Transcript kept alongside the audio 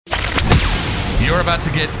You're about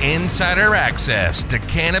to get insider access to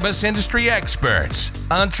cannabis industry experts,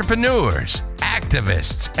 entrepreneurs,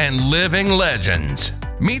 activists, and living legends.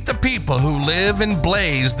 Meet the people who live and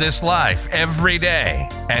blaze this life every day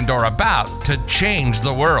and are about to change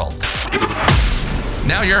the world.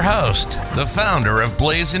 Now your host, the founder of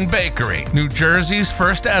Blazin' Bakery, New Jersey's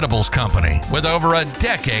first edibles company, with over a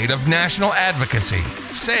decade of national advocacy,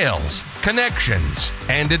 sales, connections,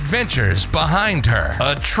 and adventures behind her.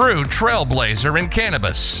 A true trailblazer in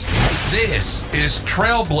cannabis. This is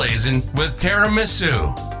Trailblazing with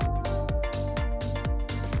Tiramisu.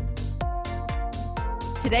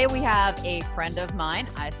 Today we have a friend of mine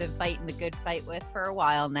I've been fighting the good fight with for a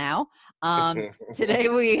while now. Today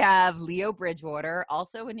we have Leo Bridgewater,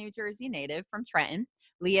 also a New Jersey native from Trenton.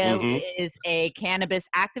 Leo is a cannabis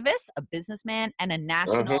activist, a businessman, and a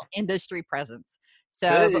national industry presence.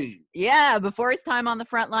 So, before his time on the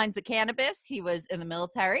front lines of cannabis, he was in the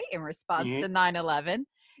military in response to 9/11.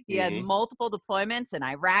 He had multiple deployments in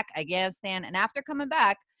Iraq, Afghanistan, and after coming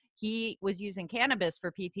back, he was using cannabis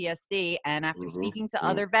for PTSD, and after speaking to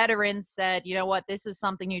other veterans, said, you know what, this is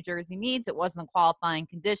something New Jersey needs. It wasn't a qualifying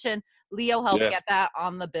condition. Leo helped get that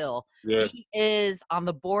on the bill. He is on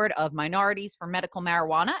the board of Minorities for Medical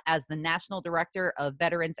Marijuana as the National Director of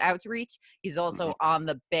Veterans Outreach. He's also on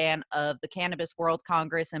the ban of the Cannabis World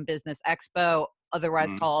Congress and Business Expo,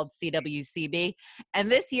 otherwise called CWCB.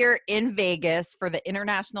 And this year in Vegas for the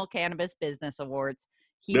International Cannabis Business Awards,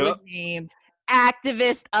 he was named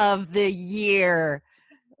Activist of the Year.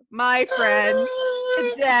 My friend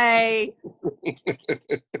today,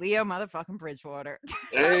 Leo motherfucking Bridgewater.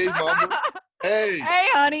 Hey, mama. Hey,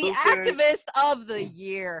 honey, Activist of the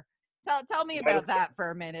Year. Tell me about that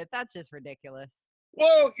for a minute. That's just ridiculous.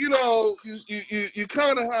 Well, you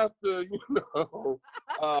kind of have to, put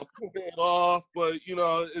it off, but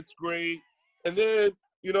it's great. And then,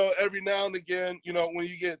 every now and again, when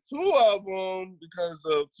you get two of them because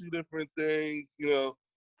of two different things,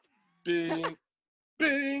 bing,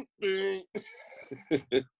 bing, bing.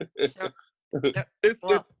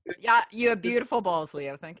 Yeah, you have beautiful balls,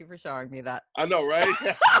 Leo. Thank you for showing me that. I know, right?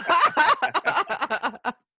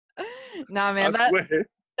 No, man,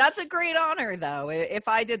 that's a great honor, though. If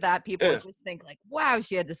I did that, people would just think like, wow,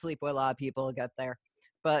 she had to sleep with a lot of people to get there.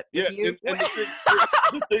 But and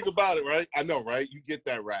the thing about it, right? I know, right? You get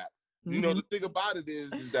that rap. The thing about it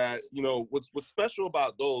is that, what's special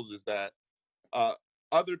about those is that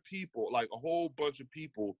other people, like a whole bunch of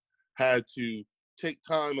people, had to take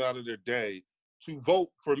time out of their day to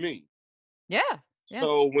vote for me. Yeah.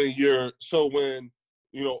 So when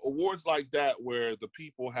awards like that where the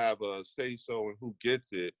people have a say so in who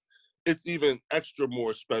gets it, it's even extra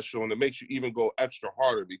more special, and it makes you even go extra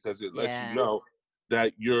harder because it lets you know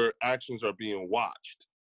that your actions are being watched.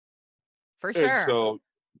 For sure. And so,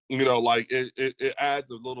 it adds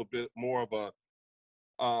a little bit more of a,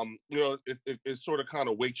 it sort of kind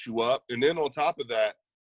of wakes you up. And then on top of that,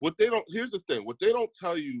 here's the thing, what they don't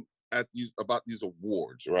tell you about these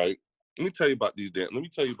awards, right? Let me tell you about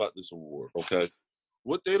this award, okay?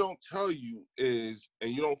 What they don't tell you is,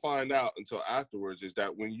 and you don't find out until afterwards, is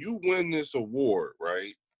that when you win this award,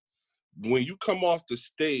 right? When you come off the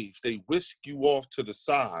stage, they whisk you off to the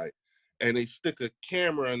side and they stick a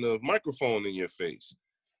camera and a microphone in your face.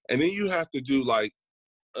 And then you have to do like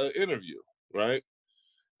an interview, right?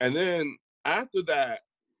 And then after that,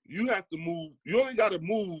 you only got to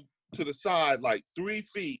move to the side like 3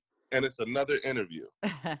 feet and it's another interview.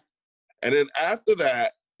 And then after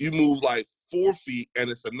that, you move like 4 feet and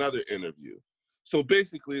it's another interview. So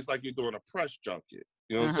basically it's like you're doing a press junket.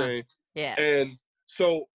 You know what I'm saying? Yeah. And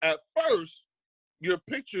so at first, your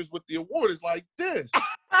pictures with the award is like this.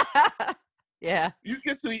 Yeah. You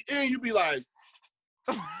get to the end, you be like,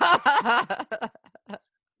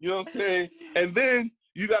 you know what I'm saying? And then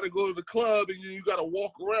you got to go to the club and you got to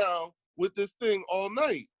walk around with this thing all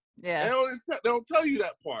night. Yeah. They don't tell you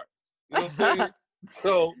that part. You know what I'm saying?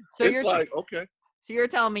 So it's like, okay. So you're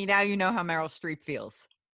telling me now you know how Meryl Streep feels.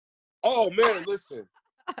 Oh man, listen.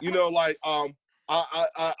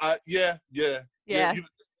 Yeah.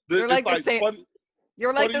 You're like the same. Funny,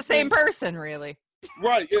 you're like the same person, really.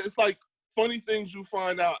 Right. It's like funny things you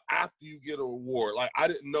find out after you get an award. Like I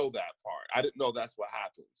didn't know that part. I didn't know that's what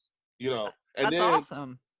happens. And that's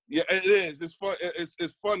awesome. Yeah, it is. It's fun.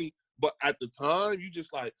 It's funny, but at the time you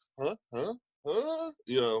just like, huh.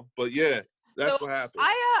 But yeah. That's what happened.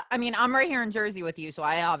 I'm right here in Jersey with you, so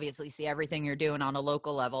I obviously see everything you're doing on a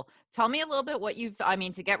local level. Tell me a little bit what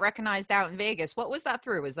to get recognized out in Vegas, what was that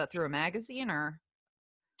through? Was that through a magazine or?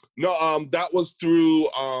 No, that was through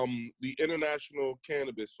the International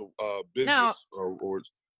Cannabis Business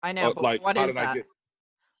Awards. I know, but what is that?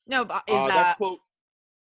 No, but That's close.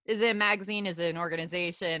 is it a magazine? Is it an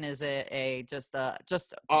organization? Is it just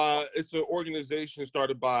It's an organization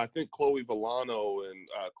started by, I think, Chloe Villano and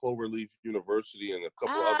Cloverleaf University and a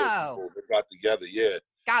couple other Oh, people that got together. Yeah, and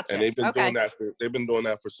gotcha. they've been Okay. doing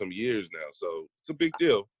that for some years now. So it's a big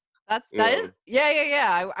deal. That is,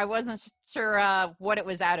 yeah. I wasn't sure what it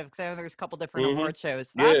was out of, because I know there's a couple different award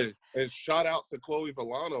shows. Yeah, and shout out to Chloe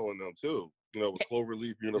Villano and them too. With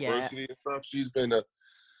Cloverleaf Yeah. University and stuff. She's been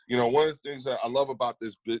one of the things that I love about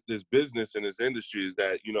this business and this industry is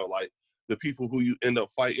that, like, the people who you end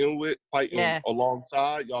up fighting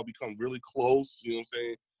alongside, y'all become really close. You know what I'm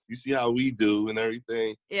saying? You see how we do and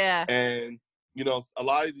everything. Yeah. And, a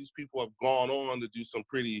lot of these people have gone on to do some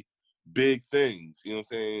pretty big things, you know what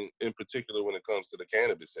I'm saying, in particular when it comes to the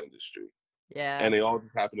cannabis industry. Yeah. And they all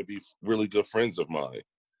just happen to be really good friends of mine.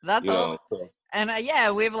 That's all. So. And yeah,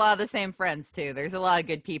 we have a lot of the same friends too. There's a lot of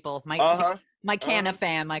good people. My Canna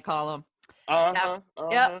fam, I call them. Yep.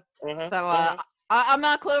 So I'm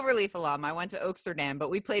not Cloverleaf alum. I went to Oaksterdam, but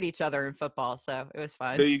we played each other in football, so it was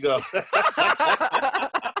fun. There you go.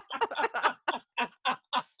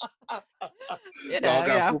 Y'all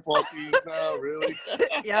got football teams now, really?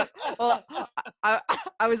 Yep. Well, I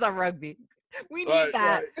was on rugby. We need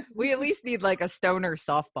that. Right. We at least need like a stoner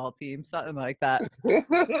softball team, something like that.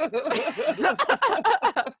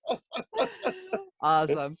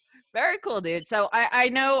 Awesome. Very cool, dude. So I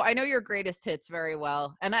know your greatest hits very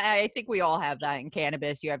well. And I think we all have that in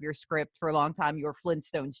cannabis. You have your script for a long time. You were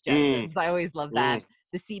Flintstones Jetsons. I always love that.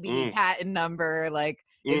 The CBD patent number, like,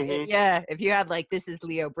 if you had like This Is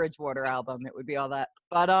Leo Bridgewater album, it would be all that.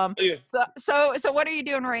 But so what are you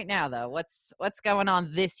doing right now though? What's going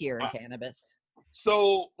on this year in cannabis?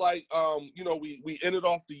 So like we ended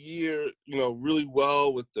off the year really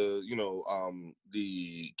well with the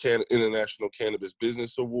International Cannabis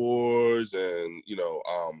Business Awards, and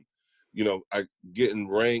I getting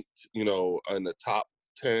ranked in the top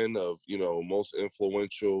 10 of most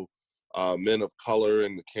influential men of color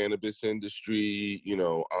in the cannabis industry.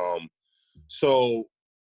 So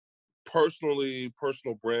personal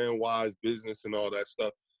brand wise, business and all that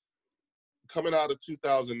stuff, coming out of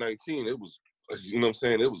 2019, it was,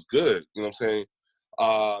 it was good.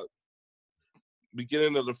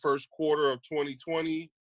 Beginning of the first quarter of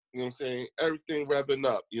 2020, everything revving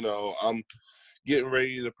up. I'm getting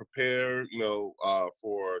ready to prepare,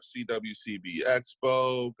 for CWCB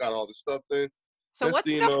Expo, got all the stuff in. So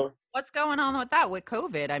what's going on with that with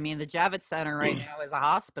COVID? I mean, the Javits Center right now is a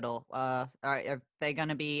hospital. Are they going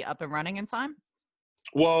to be up and running in time?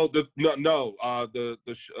 Well, the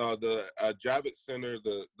Javits Center,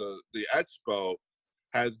 the expo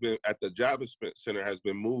has been at the Javits Center has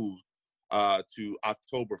been moved to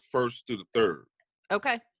October 1st to the 3rd.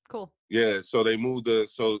 Okay, cool. Yeah, so they moved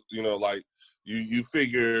like you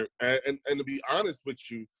figure, and to be honest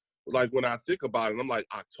with you, like when I think about it, I'm like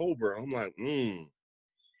October, I'm like, well,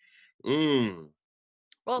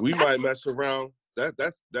 we might mess around.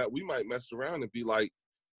 We might mess around and be like,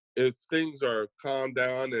 if things are calmed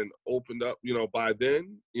down and opened up, by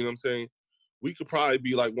then, we could probably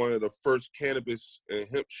be like one of the first cannabis and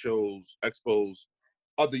hemp expos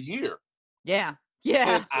of the year. Yeah.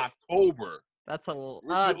 In October. That's I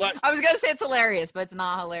was gonna say it's hilarious, but it's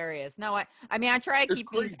not hilarious. No, I mean I try to keep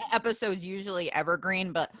these episodes usually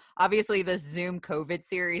evergreen, but obviously this Zoom COVID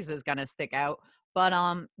series is gonna stick out. But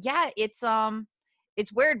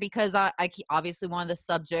it's weird because obviously one of the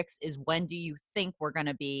subjects is, when do you think we're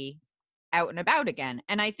gonna be out and about again?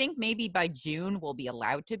 And I think maybe by June we'll be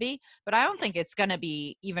allowed to be, but I don't think it's gonna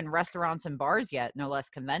be even restaurants and bars yet, no less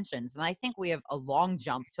conventions. And I think we have a long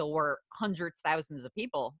jump till we're hundreds, thousands of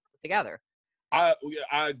people together. I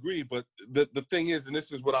agree, but the thing is, and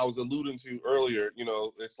this is what I was alluding to earlier,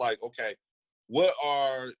 it's like, okay, what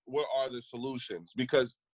are the solutions?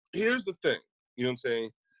 Because here's the thing, in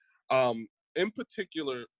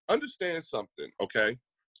particular, understand something, okay?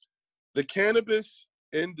 The cannabis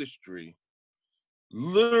industry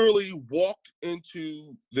literally walked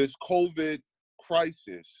into this COVID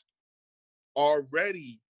crisis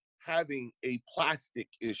already having a plastic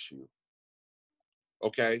issue,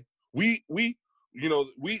 okay? We've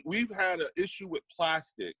had an issue with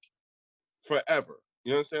plastic forever.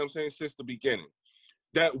 You understand what I'm saying? Since the beginning,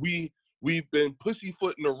 that we've been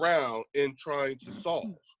pussyfooting around and trying to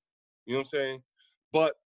solve. You know what I'm saying?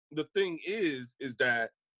 But the thing is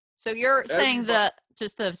that. So you're saying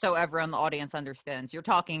so everyone in the audience understands, you're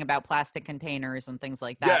talking about plastic containers and things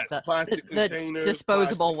like that. Yes, plastic containers,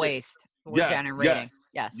 disposable waste we're generating.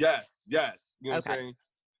 Yes. You know what I'm saying?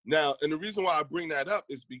 Now, and the reason why I bring that up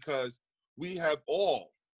is because we have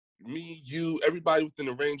all, me, you, everybody within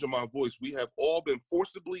the range of my voice, we have all been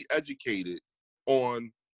forcibly educated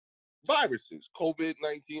on viruses,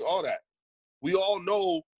 COVID-19, all that. We all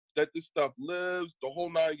know that this stuff lives, the whole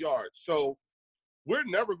 9 yards. So we're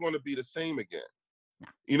never going to be the same again.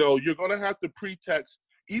 You know, you're going to have to pretext,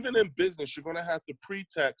 even in business, you're going to have to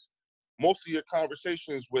pretext most of your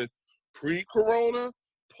conversations with pre-corona,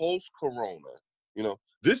 post-corona. You know,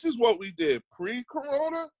 this is what we did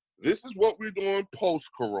pre-corona. This is what we're doing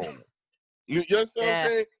post-corona. You understand what I'm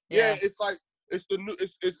saying? Yeah, it's like, it's the new,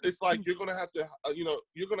 it's like you're going to have to,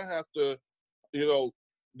 you're going to have to,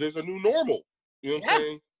 there's a new normal, you know what I'm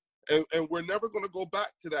saying? And we're never going to go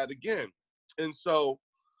back to that again. And so,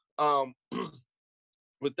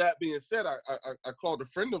 with that being said, I called a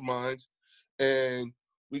friend of mine, and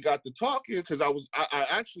we got to talking because I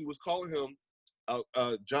actually was calling him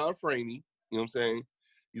John Franey. You know what I'm saying?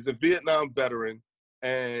 He's a Vietnam veteran,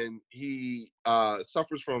 and he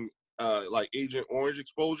suffers from like Agent Orange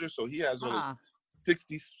exposure, so he has only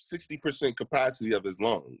 60% capacity of his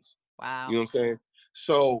lungs. Wow. You know what I'm saying?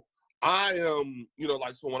 So I am,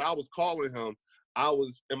 so when I was calling him, I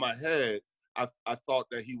was in my head, I thought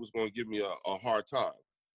that he was going to give me a hard time.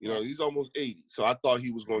 He's almost 80. So I thought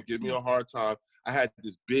he was going to give me a hard time. I had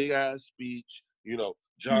this big ass speech,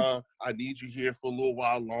 John, I need you here for a little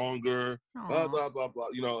while longer, blah, blah, blah, blah.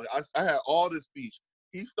 I had all this speech.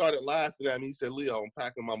 He started laughing at me. He said, Leo, I'm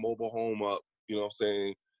packing my mobile home up, you know what I'm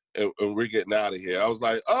saying? And we're getting out of here. I was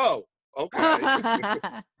like, oh, okay.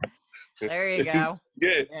 There you go.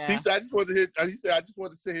 Yeah. He said, I just wanted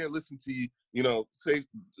to sit here and listen to you,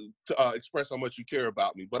 express how much you care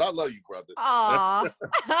about me. But I love you, brother. Aww.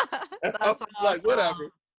 That's awesome. Like, whatever.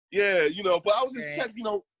 Yeah, but I was just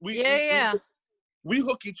checking, we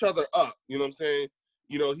hook each other up, you know what I'm saying?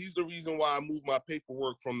 He's the reason why I moved my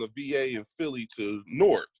paperwork from the VA in Philly to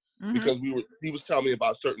Newark, because he was telling me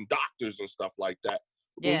about certain doctors and stuff like that.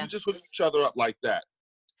 Yeah. We just hook each other up like that.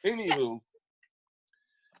 Anywho,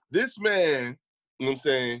 this man, you know what I'm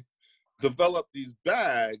saying, developed these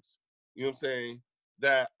bags, you know what I'm saying,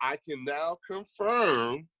 that I can now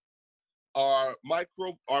confirm are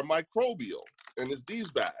microbial. And it's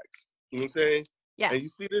these bags. You know what I'm saying? Yeah. And you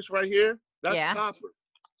see this right here? That's copper.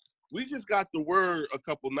 We just got the word a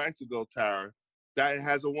couple nights ago, Tara, that it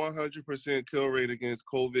has a 100% kill rate against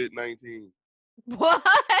COVID-19. What?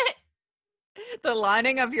 The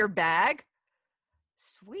lining of your bag?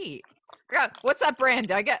 Sweet. What's that brand?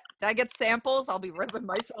 Did I get samples? I'll be ripping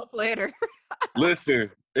myself later. Listen,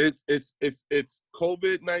 it's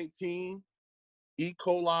COVID-19, E.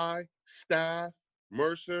 coli, staph,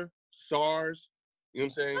 MRSA, SARS. You know what I'm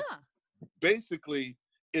saying? Basically,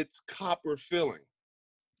 it's copper filling.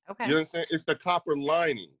 Okay. You know what I'm saying? It's the copper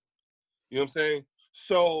lining. You know what I'm saying?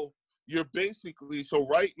 So you're basically,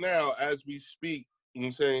 right now as we speak, you know what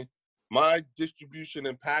I'm saying, my distribution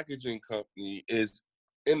and packaging company is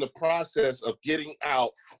in the process of getting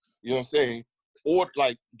out, you know what I'm saying, or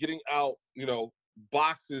like getting out,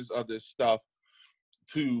 boxes of this stuff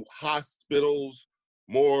to hospitals,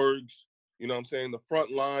 morgues, you know what I'm saying, the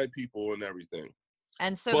frontline people and everything.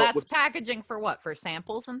 And so that's packaging for what? For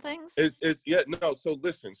samples and things? So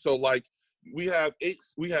listen, so like we have 8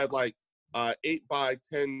 by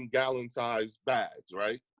 10 gallon size bags,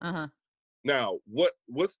 right? Uh-huh. Now,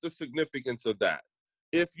 what's the significance of that?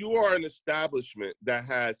 If you are an establishment that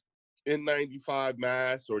has N95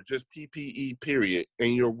 masks or just PPE period,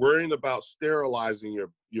 and you're worrying about sterilizing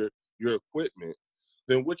your equipment,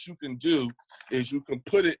 then what you can do is you can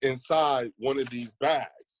put it inside one of these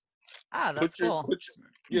bags. That's cool.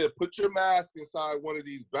 Put your mask inside one of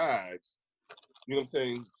these bags. You know what I'm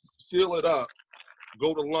saying? Seal it up,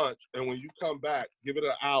 go to lunch, and when you come back, give it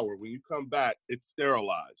an hour. When you come back, it's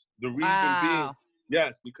sterilized. The reason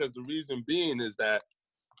being, because the reason being is that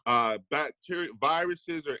bacteria,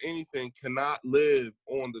 viruses, or anything cannot live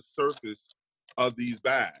on the surface of these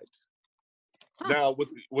bags. Now,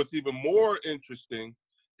 what's even more interesting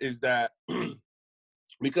is that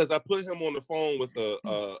because I put him on the phone with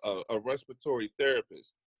a respiratory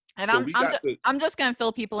therapist. And I'm just going to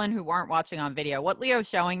fill people in who aren't watching on video. What Leo's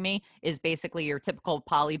showing me is basically your typical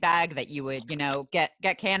poly bag that you would,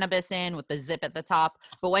 get cannabis in with the zip at the top.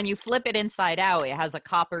 But when you flip it inside out, it has a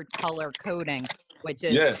copper color coating, which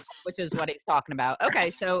is what he's talking about. Okay,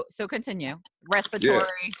 so continue. Respiratory.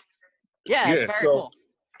 It's very cool.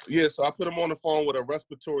 Yeah, so I put him on the phone with a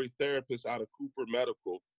respiratory therapist out of Cooper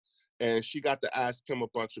Medical, and she got to ask him a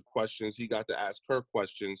bunch of questions. He got to ask her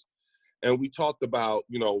questions. And we talked about,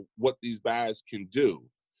 what these bags can do.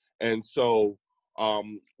 And so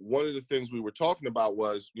one of the things we were talking about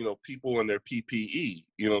was, people in their PPE,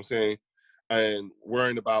 you know what I'm saying? and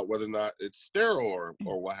worrying about whether or not it's sterile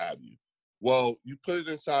or what have you. Well, you put it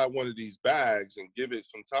inside one of these bags and give it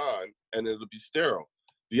some time, and it'll be sterile.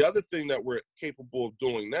 The other thing that we're capable of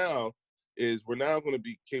doing now is we're now going to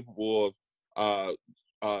be capable of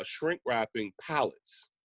shrink wrapping pallets.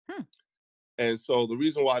 And so the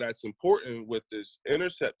reason why that's important with this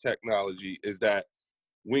intercept technology is that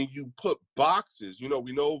when you put boxes, you know,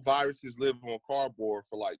 we know viruses live on cardboard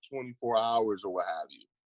for like 24 hours or what have you.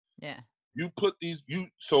 Yeah. You put these,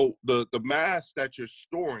 so the mass that you're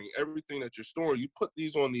storing, everything that you're storing, you put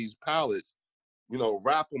these on these pallets, you know,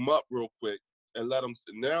 wrap them up real quick and let them,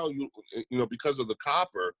 now you know, because of the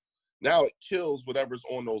copper, now it kills whatever's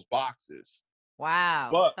on those boxes. Wow.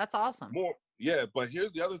 But that's awesome. But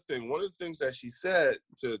here's the other thing. One of the things that she said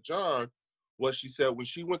to John was, she said when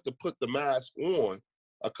she went to put the mask on,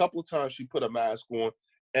 a couple of times she put a mask on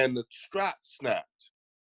and the strap snapped.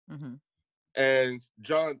 And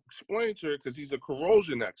John explained to her, because he's a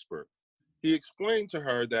corrosion expert, he explained to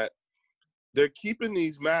her that they're keeping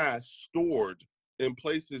these masks stored in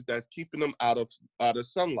places that's keeping them out of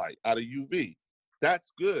sunlight, out of UV.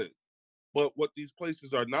 That's good. But what these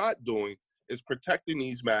places are not doing is protecting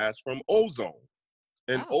these masks from ozone.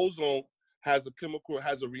 And ozone has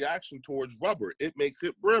a reaction towards rubber. It makes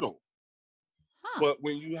it brittle. But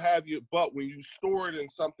when you store it in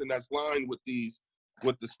something that's lined with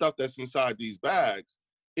the stuff that's inside these bags,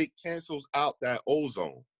 it cancels out that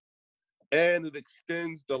ozone. And it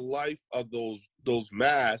extends the life of those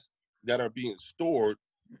masks that are being stored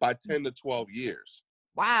by 10 to 12 years.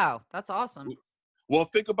 Wow, that's awesome. Well,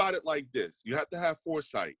 think about it like this. You have to have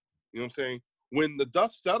foresight. You know what I'm saying? When the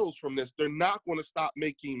dust settles from this, they're not going to stop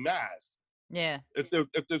making masks. Yeah. If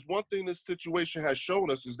there's one thing this situation has shown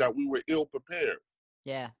us, is that we were ill prepared.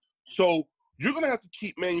 Yeah. So you're going to have to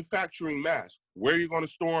keep manufacturing masks. Where are you going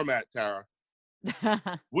to store them at, Tara?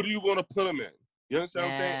 What are you going to put them in? You understand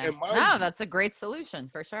what I'm saying? And that's a great solution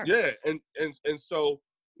for sure. Yeah, and so,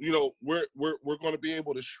 you know, we're going to be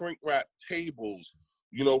able to shrink wrap tables.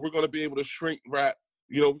 You know, we're going to be able to shrink wrap.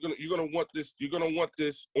 You know, you're going to want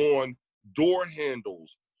this on door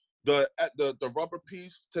handles. The rubber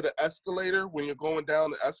piece to the escalator when you're going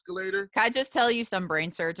down the escalator. Can I just tell you, some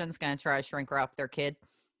brain surgeon's going to try to shrink wrap their kid?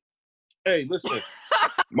 Hey, listen,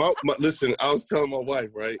 listen. I was telling my wife,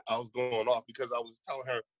 right? I was going off because I was telling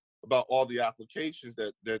her about all the applications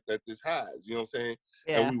that this has. You know what I'm saying?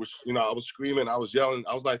 Yeah. And we were, you know, I was screaming, I was yelling,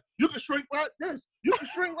 I was like, "You can shrink wrap this. You can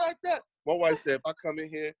shrink wrap that." My wife said, "If I come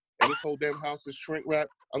in here and this whole damn house is shrink wrap,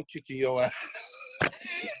 I'm kicking your ass."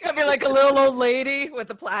 You're gonna be like a little old lady with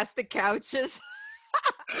the plastic couches.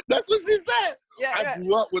 That's what she said. Yeah, I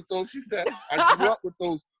grew up with those. She said, I grew up with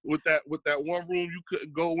those, with that one room you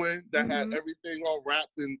couldn't go in that had everything all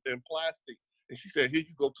wrapped in plastic. And she said, "Here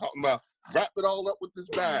you go, talking about wrap it all up with this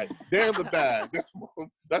bag. Damn the bag."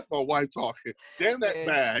 That's my wife talking. Damn that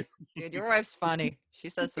bag. Dude, your wife's funny. She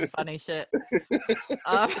says some funny shit.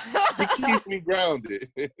 She keeps me grounded.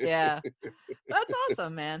 Yeah, that's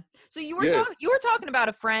awesome, man. So you were talking about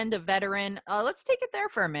a friend, a veteran. Let's take it there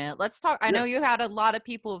for a minute. Let's talk. I know you had a lot of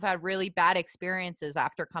people who've had really bad experiences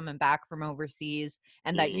after coming back from overseas,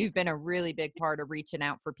 and that you've been a really big part of reaching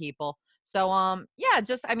out for people. So,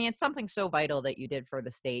 it's something so vital that you did for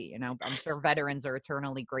the state. You know, I'm sure veterans are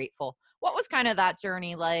eternally grateful. What was kind of that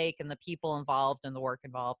journey like, and the people involved and the work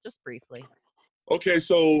involved, just briefly? Okay,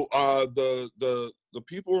 so the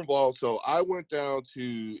people involved. So I went down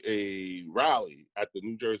to a rally at the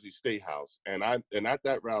New Jersey State House, and at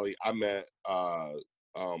that rally I met a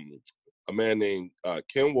man named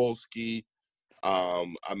Ken Wolski.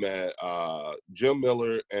 I met Jim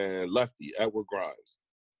Miller and Lefty Edward Grimes.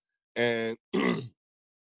 And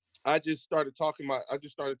I just started telling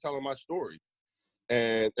my story,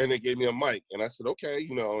 and they gave me a mic, and I said, "Okay,"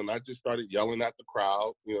 you know, and I just started yelling at the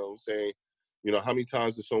crowd, you know, saying, you know, how many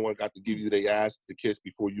times has someone got to give you their ass to kiss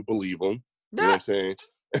before you believe them? You know what I'm saying?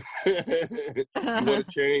 You want to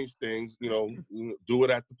change things, you know, do it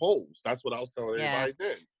at the polls. That's what I was telling everybody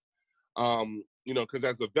then. You know, because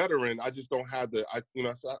as a veteran, I just don't have I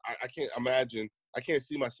can't imagine, I can't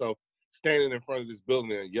see myself standing in front of this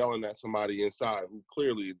building and yelling at somebody inside who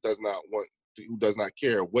clearly does not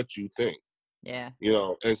care what you think. Yeah. You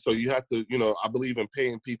know, and so you have to, you know, I believe in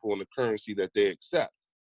paying people in the currency that they accept.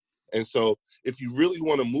 And so if you really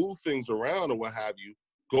want to move things around or what have you,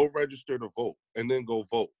 go register to vote and then go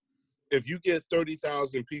vote. If you get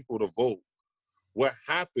 30,000 people to vote, what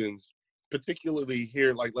happens, particularly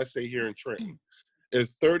here, like let's say here in Trenton, if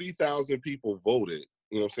 30,000 people voted,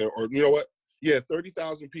 you know what I'm saying, or you know what? Yeah,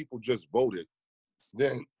 30,000 people just voted.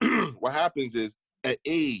 Then what happens is an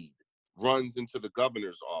aide runs into the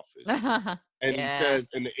governor's office, and he says,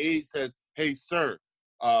 and the aide says, hey, sir,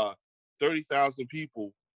 30,000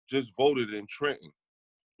 people just voted in Trenton.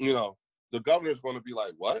 You know, the governor's going to be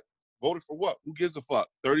like, what? Voted for what? Who gives a fuck?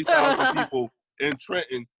 30,000 people in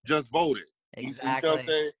Trenton just voted. You see what I'm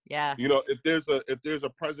Exactly. saying? Yeah. You know, if there's a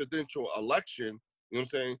presidential election, you know what I'm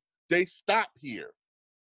saying? They stop here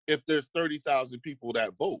if there's 30,000 people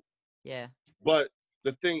that vote. Yeah. But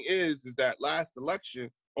the thing is that last election,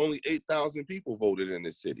 only 8,000 people voted in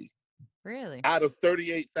this city. Really? Out of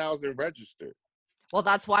 38,000 registered. Well,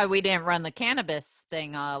 that's why we didn't run the cannabis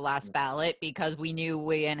thing last ballot, because we knew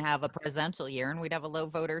we didn't have a presidential year and we'd have a low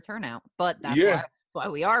voter turnout. But that's why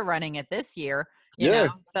we are running it this year, you know?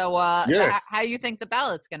 So, so how you think the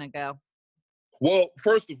ballot's going to go? Well,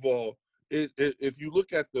 first of all, if you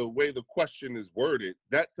look at the way the question is worded,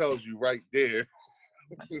 that tells you right there.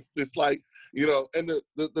 It's like, you know, and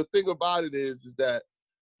the thing about it is that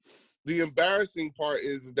the embarrassing part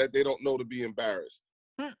is that they don't know to be embarrassed.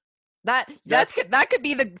 That could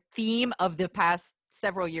be the theme of the past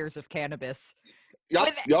several years of cannabis.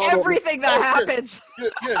 With y'all everything that happens.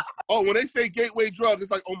 Yeah. Oh, when they say gateway drug, it's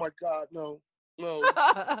like, oh my God, no.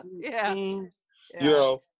 Yeah. You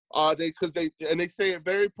know, they say it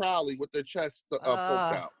very proudly with their chest poked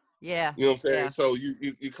out. Yeah. You know what I'm saying? So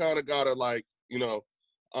you kind of gotta, like, you know,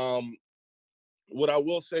 what I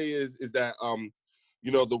will say is that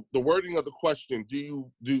you know, the wording of the question,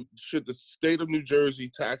 should the state of New Jersey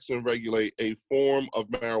tax and regulate a form of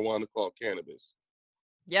marijuana called cannabis?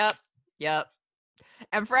 Yep.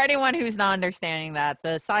 And for anyone who's not understanding that,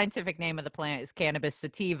 the scientific name of the plant is Cannabis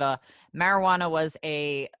sativa. Marijuana was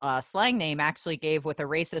a slang name actually gave with a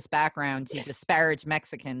racist background to disparage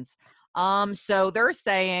Mexicans. So they're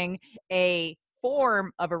saying a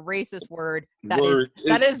form of a racist word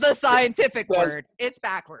that is the scientific word. It's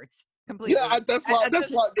backwards completely. Yeah, that's why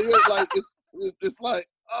it's like,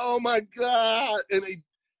 oh my God, and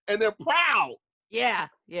they're proud. Yeah.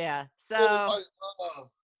 So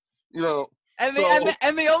you know, and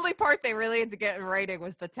the only part they really had to get in writing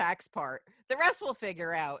was the tax part. The rest we'll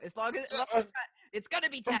figure out as long as it's going to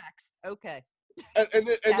be taxed. Okay. And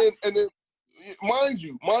then mind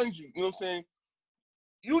you, you know what I'm saying?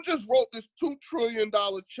 You just wrote this $2 trillion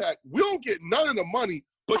check. We don't get none of the money,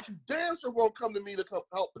 but you damn sure won't come to me to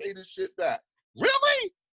help pay this shit back.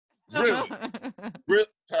 Really? Really?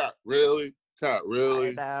 Really? I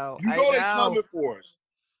know. You know they're coming for us.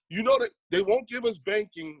 You know that they won't give us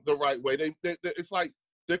banking the right way. They it's like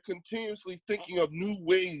they're continuously thinking of new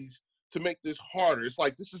ways to make this harder. It's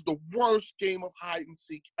like this is the worst game of hide and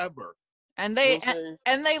seek ever. And they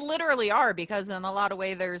literally are, because in a lot of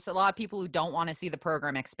ways there's a lot of people who don't want to see the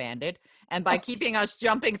program expanded, and by keeping us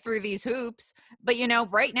jumping through these hoops. But you know,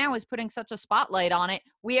 right now is putting such a spotlight on it.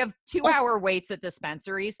 We have 2-hour waits at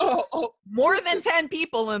dispensaries, more than 10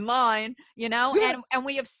 people in line, you know, and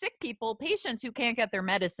we have sick people, patients who can't get their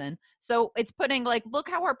medicine. So it's putting, like, look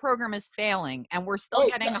how our program is failing, and we're still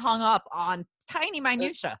getting hung up on tiny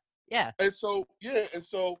minutia. And so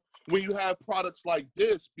when you have products like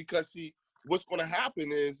this, because see, what's going to happen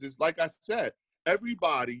is like I said,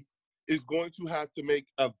 everybody is going to have to make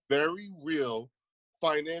a very real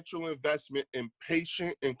financial investment in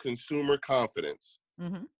patient and consumer confidence.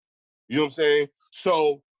 Mm-hmm. You know what I'm saying?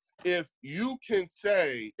 So if you can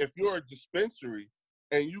say, if you're a dispensary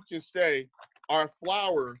and you can say our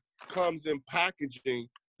flower comes in packaging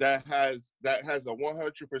that has a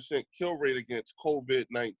 100% kill rate against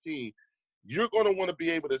COVID-19, you're going to want to be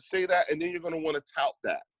able to say that, and then you're going to want to tout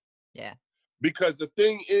that. Yeah. Because the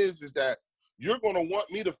thing is that you're going to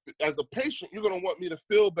want me to, as a patient, you're going to want me to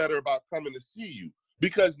feel better about coming to see you.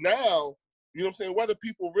 Because now, you know what I'm saying, whether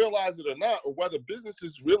people realize it or not, or whether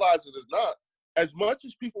businesses realize it or not, as much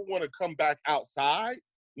as people want to come back outside,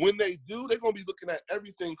 when they do, they're going to be looking at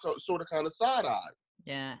everything sort of kind of side-eyed.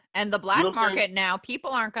 Yeah. And the black market now, people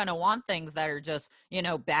aren't going to want things that are just, you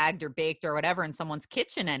know, bagged or baked or whatever in someone's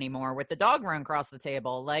kitchen anymore with the dog run across the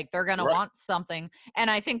table. Like, they're going to want something. And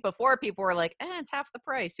I think before people were like, it's half the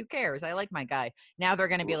price. Who cares? I like my guy. Now they're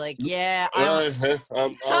going to be like, I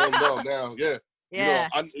don't know now. Yeah. Yeah.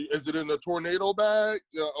 You know, is it in a tornado bag?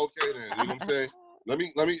 Yeah. Okay, then. You know what I'm saying? Let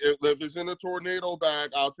me. If it's in a tornado bag,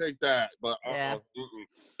 I'll take that. But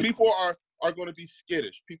people are going to be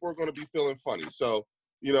skittish. People are going to be feeling funny. So,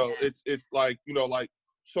 you know, it's like, you know, like,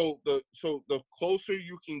 so the closer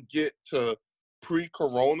you can get to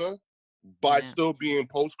pre-corona by still being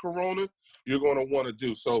post-corona, you're going to want to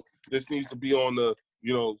do. So this needs to be on the,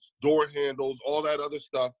 you know, door handles, all that other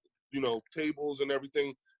stuff, you know, tables and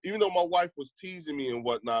everything. Even though my wife was teasing me and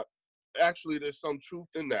whatnot, actually there's some truth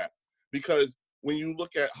in that, because when you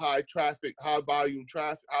look at high volume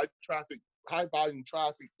traffic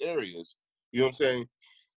areas, you know what I'm saying?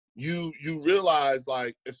 you realize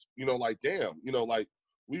like it's like damn, like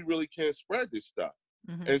we really can't spread this stuff.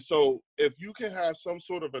 Mm-hmm. And so if you can have some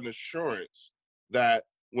sort of an assurance that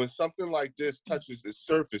when something like this touches its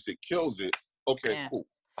surface, it kills it. Okay, Yeah. cool.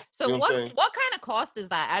 So You know what I'm saying? what kind of cost is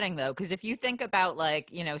that adding though? Because if you think about like,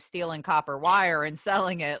 stealing copper wire and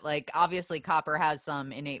selling it, like obviously copper has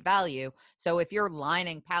some innate value. So if you're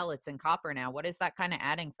lining pallets in copper now, what is that kind of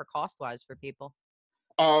adding for cost wise for people?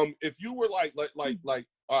 If you were like,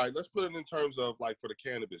 all right, let's put it in terms of like for the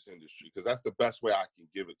cannabis industry, because that's the best way I can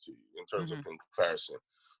give it to you in terms of comparison.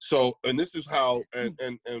 So, and this is how, and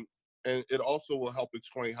it also will help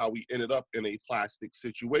explain how we ended up in a plastic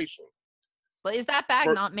situation. But is that bag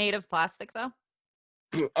not made of plastic though?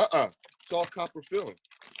 It's all copper filling.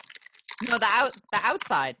 No, the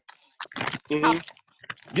outside. Mm-hmm.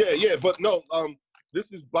 Yeah, but no,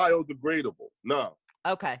 this is biodegradable. No.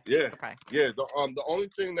 Okay. Yeah. Okay. Yeah. The only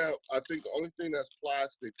thing that's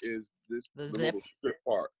plastic is the zip little strip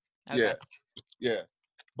part. Okay. Yeah.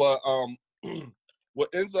 But what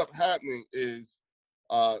ends up happening is,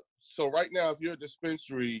 so right now, if you're a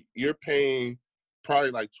dispensary, you're paying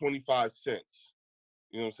probably like 25 cents.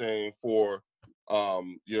 You know what I'm saying, for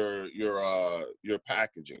your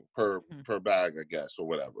packaging per bag, I guess, or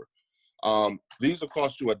whatever. These will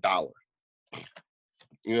cost you $1.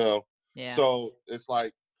 Yeah. So it's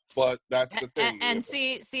like, but that's the thing. And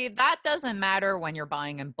see, that doesn't matter when you're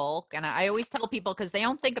buying in bulk. And I always tell people, because they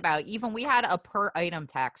don't think about, even we had a per item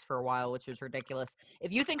tax for a while, which was ridiculous.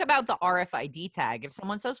 If you think about the RFID tag, if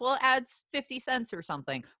someone says, well, it adds 50 cents or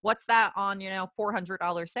something, what's that on,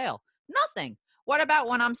 $400 sale? Nothing. What about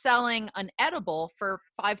when I'm selling an edible for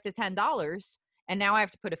 $5 to $10? And now I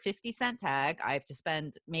have to put a 50-cent tag. I have to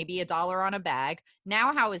spend maybe $1 on a bag.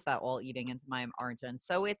 Now, how is that all eating into my margin?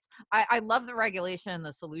 So I love the regulation and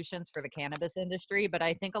the solutions for the cannabis industry, but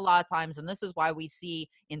I think a lot of times, and this is why we see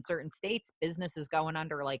in certain states, businesses going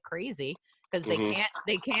under like crazy, because they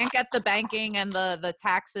can't get the banking and the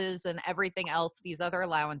taxes and everything else, these other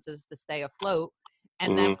allowances to stay afloat.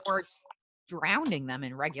 And then we're drowning them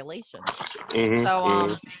in regulations.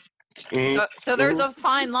 So there's a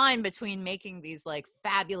fine line between making these like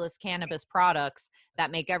fabulous cannabis products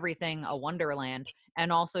that make everything a wonderland, and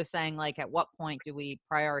also saying like, at what point do we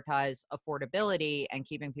prioritize affordability and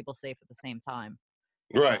keeping people safe at the same time?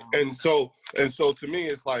 Right. And so to me,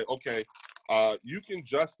 it's like, okay, you can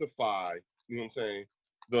justify, you know what I'm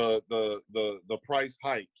saying, the price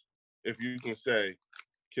hike if you can say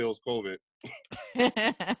kills COVID.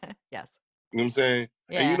 Yes. You know what I'm saying?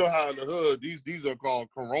 Yeah. And you know how in the hood, these are called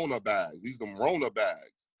Corona bags. These are Rona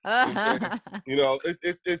bags. You know what I'm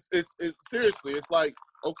saying? It's seriously, it's like,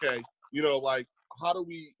 okay, like, how do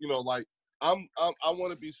we, like, I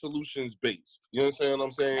want to be solutions based. You understand what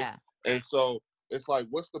I'm saying? Yeah. And so it's like,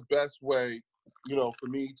 what's the best way, for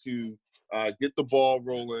me to get the ball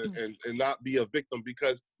rolling and not be a victim?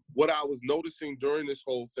 Because what I was noticing during this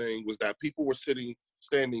whole thing was that people were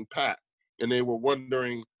standing pat, and they were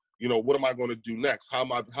wondering, what am I going to do next?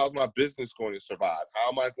 How's my business going to survive?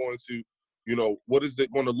 How am I going to, what is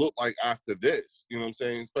it going to look like after this? You know what I'm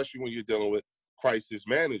saying? Especially when you're dealing with crisis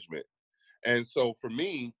management. And so for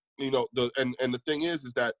me, the thing is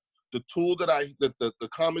that the tool that the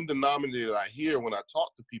common denominator that I hear when I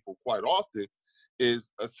talk to people quite often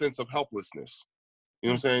is a sense of helplessness. You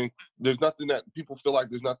know what I'm saying? There's nothing that people feel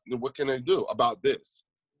like there's nothing, what can they do about this?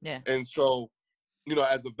 Yeah. And so,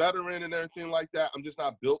 as a veteran and everything like that, I'm just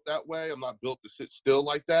not built that way. I'm not built to sit still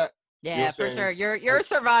like that. Yeah, for sure. You're a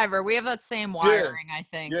survivor. We have that same wiring, I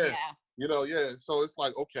think. Yeah. Yeah. So it's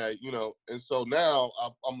like, okay, and so now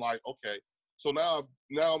I'm like, okay. So now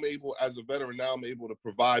I'm able, as a veteran, now I'm able to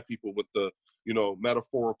provide people with the,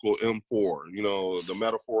 metaphorical M4, the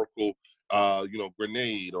metaphorical,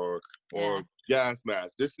 grenade or gas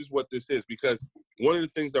mask. This is what this is, because one of the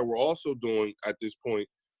things that we're also doing at this point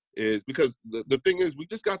is, because the thing is, we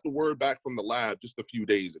just got the word back from the lab just a few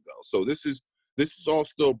days ago. So this is all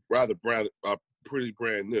still rather pretty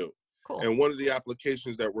brand new. Cool. And one of the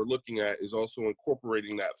applications that we're looking at is also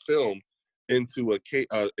incorporating that film into a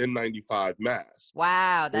N95 mask.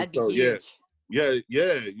 Wow, that'd be huge. Yeah,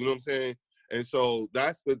 you know what I'm saying? And so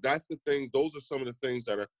that's the thing. Those are some of the things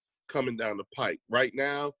that are coming down the pike. Right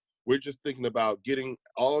now, we're just thinking about getting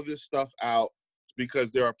all of this stuff out,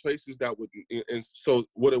 because there are places that would, and so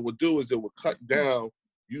what it would do is it would cut down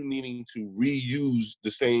you needing to reuse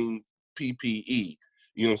the same PPE.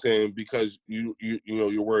 You know what I'm saying? Because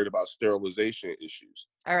you're worried about sterilization issues.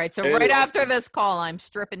 All right. So right after this call, I'm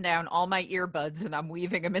stripping down all my earbuds and I'm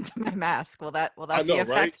weaving them into my mask. Will that be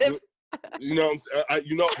effective? Right?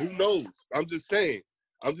 Who knows? I'm just saying.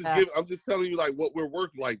 I'm just telling you like what we're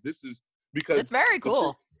working. Like, this is because it's very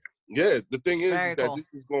cool. Yeah, the thing is Very that cool.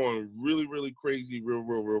 this is going really, really crazy,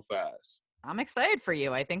 real fast. I'm excited for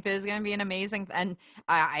you. I think this is going to be an amazing, and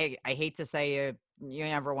I hate to say you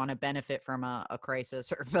never want to benefit from a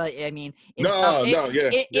crisis, but I mean, No,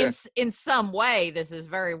 yeah, yeah. in some way, this is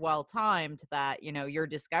very well timed that, you're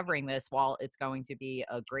discovering this while it's going to be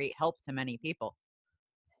a great help to many people.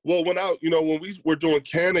 Well, when we were doing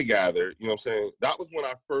Canna Gather, you know what I'm saying, that was when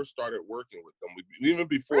I first started working with them. Even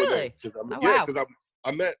before then, Really? Oh, yeah, wow. because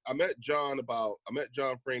I met John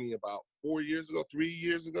Franey about 4 years ago, 3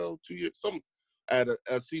 years ago, 2 years, at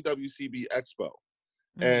a CWCB Expo,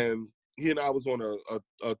 Mhm. and he and I was on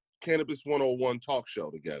a Cannabis 101 talk show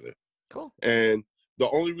together. Cool. And the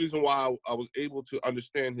only reason why I was able to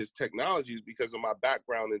understand his technology is because of my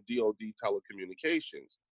background in DoD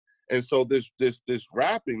telecommunications. And so this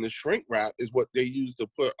wrapping, the shrink wrap, is what they use to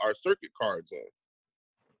put our circuit cards in.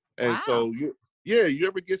 And Wow. so you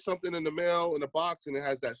ever get something in the mail in a box and it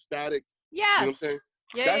has that static, you know what I'm Yes. saying?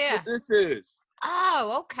 Yeah, yeah, That's what yeah. this is.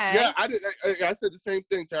 Oh, Yeah, okay. I said the same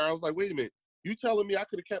thing, Tara. I was like, wait a minute, you telling me I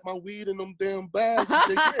could have kept my weed in them damn bags?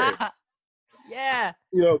 He said, yeah.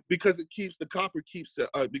 Yeah. Because the copper keeps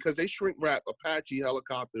because they shrink wrap Apache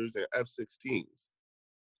helicopters and F-16s.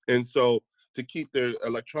 And so to keep their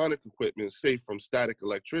electronic equipment safe from static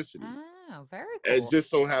electricity. Oh, very And cool. just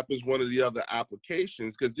so happens one of the other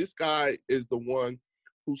applications, because this guy is the one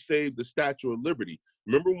who saved the Statue of Liberty.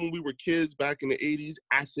 Remember when we were kids back in the 80s,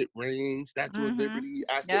 acid rain, Statue of Mm-hmm. Liberty,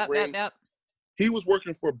 acid Yep, yep, rain? yep. He was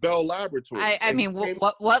working for Bell Laboratories. I And he mean, came,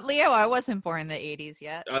 what, Leo? I wasn't born in the 80s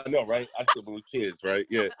yet. I know, right? I said when we were kids, right?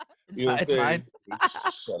 Yeah. It's You know fine. what I'm It's fine.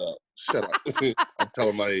 saying? Shut up. Shut up. I'm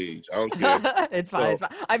telling my age. I don't care. It's fine. So,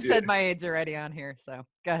 It's fine. I've yeah. said my age already on here, so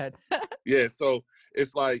go ahead. Yeah, so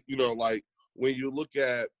it's like, like when you look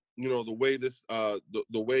at, the way the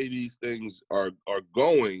way these things are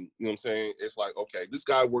going, you know what I'm saying? It's like, okay, this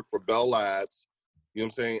guy worked for Bell Labs, you know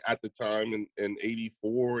what I'm saying, at the time in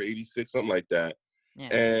 84, 86, something like that, Yeah.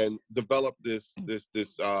 and developed this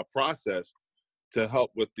process to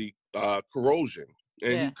help with the corrosion.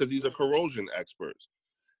 And Yeah. because he's a corrosion expert.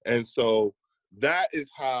 And so that is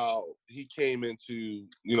how he came into,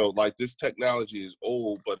 like this technology is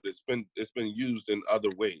old, but it's been used in other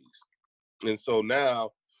ways. And so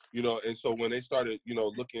now, and so when they started,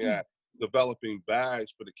 looking at developing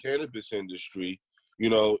bags for the cannabis industry,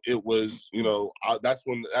 it was, that's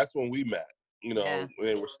when we met, Yeah.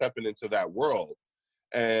 and we're stepping into that world.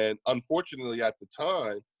 And unfortunately at the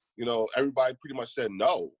time, everybody pretty much said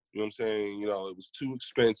no. You know what I'm saying? It was too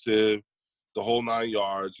expensive, the whole 9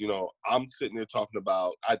 yards. I'm sitting there talking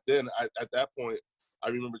about, at that point, I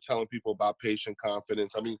remember telling people about patient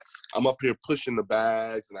confidence. I mean, I'm up here pushing the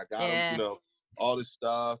bags and I got them, Yeah. all this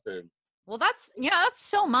stuff. And Well, that's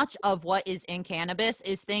so much of what is in cannabis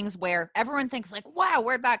is things where everyone thinks like, wow,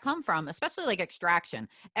 where'd that come from? Especially like extraction.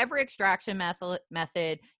 Every extraction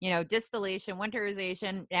method, distillation,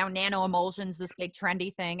 winterization, now nano emulsions, this big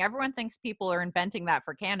trendy thing. Everyone thinks people are inventing that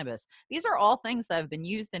for cannabis. These are all things that have been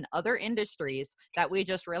used in other industries that we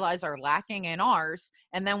just realize are lacking in ours.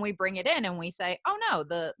 And then we bring it in and we say, oh no,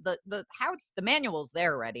 the how the manual's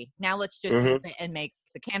there already. Now let's just use it and make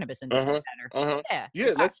the cannabis industry better. Yeah,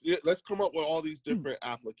 yeah, exactly. let's come up with all these different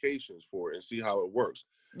applications for it and see how it works.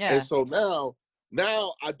 And Yeah. so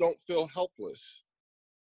now I don't feel helpless.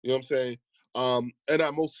 You know what I'm saying? And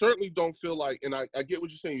I most certainly don't feel like, and I get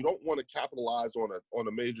what you're saying. You don't want to capitalize on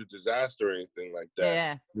a major disaster or anything like that.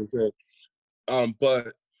 Yeah. You know what I'm saying?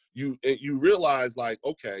 But you realize, like,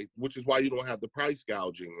 okay, which is why you don't have the price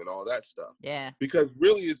gouging and all that stuff. Yeah. Because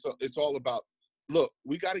really it's all about, look,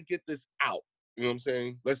 we got to get this out. You know what I'm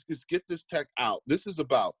saying? Let's just get this tech out. This is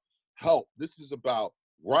about help. This is about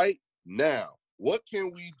right now. What can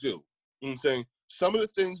we do? You know what I'm saying? Some of the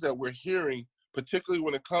things that we're hearing, particularly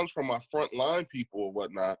when it comes from our frontline people or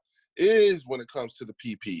whatnot, is when it comes to the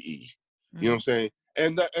PPE. You know what I'm saying?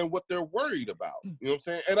 And what they're worried about. You know what I'm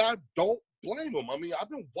saying? And I don't blame them. I mean, I've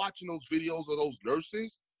been watching those videos of those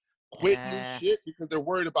nurses quitting and shit because they're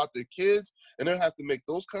worried about their kids, and they have to make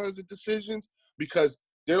those kinds of decisions because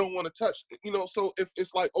they don't want to touch. So if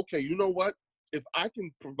it's like, okay, you know what? If I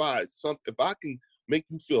can provide something, if I can make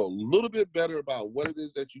you feel a little bit better about what it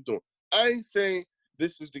is that you're doing, I ain't saying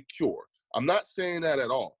this is the cure. I'm not saying that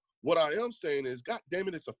at all. What I am saying is, God damn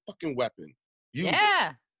it, it's a fucking weapon. Use it.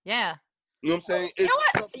 Yeah. You know what I'm saying? You know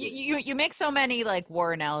It's what? something. You make so many like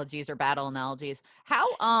war analogies or battle analogies. How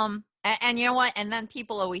and you know what? And then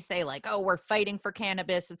people always say like, "Oh, we're fighting for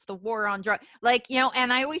cannabis. It's the war on drug." Like,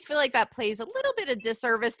 and I always feel like that plays a little bit of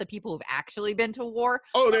disservice to people who've actually been to war.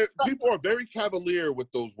 Oh, people are very cavalier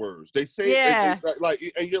with those words. They say Yeah. like,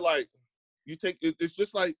 and you're like, you take it, it's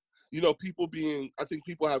just like people I think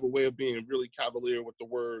people have a way of being really cavalier with the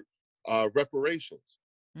word reparations,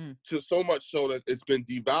 to so much so that it's been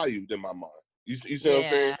devalued in my mind. You see what I'm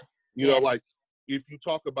saying? Like, if you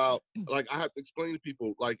talk about, like, I have to explain to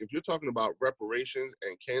people, like, if you're talking about reparations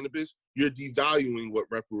and cannabis, you're devaluing what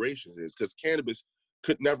reparations is, because cannabis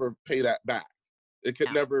could never pay that back. It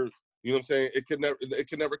could never, you know what I'm saying? It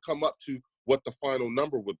could never come up to what the final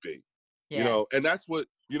number would be. And that's what,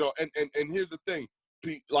 and here's the thing,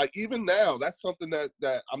 like, even now, that's something that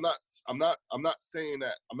I'm not saying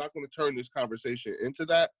that, I'm not going to turn this conversation into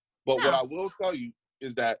that, but what I will tell you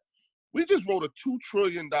is that we just wrote a $2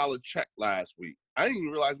 trillion check last week. I didn't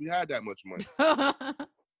even realize we had that much money.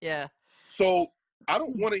 Yeah. So I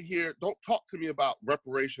don't want to don't talk to me about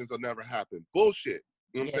reparations will never happen. Bullshit.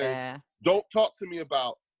 You know what I'm saying? Don't talk to me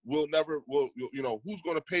about who's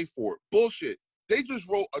going to pay for it. Bullshit. They just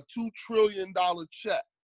wrote a $2 trillion check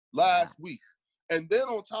last week. And then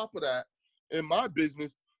on top of that, in my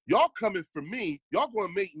business, y'all coming for me, y'all going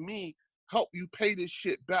to make me help you pay this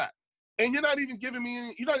shit back. And you're not even going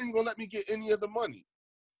to let me get any of the money.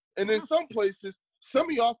 And in some places, some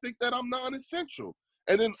of y'all think that I'm non-essential.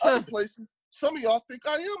 And in other places, some of y'all think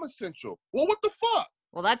I am essential. Well, what the fuck?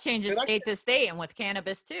 Well, that changes state to state, and with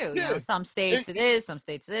cannabis too. Some states it is, some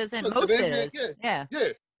states it isn't. Most it is. Yeah.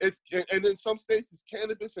 And in some states it's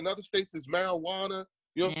cannabis, in other states it's marijuana.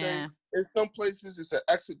 You know what I'm saying? In some places it's an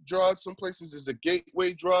exit drug, some places it's a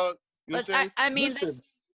gateway drug. You know what I'm saying? I mean,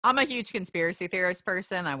 I'm a huge conspiracy theorist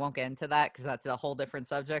person. I won't get into that because that's a whole different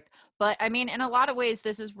subject. But I mean, in a lot of ways,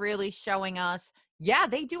 this is really showing us,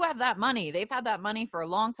 they do have that money. They've had that money for a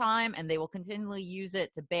long time, and they will continually use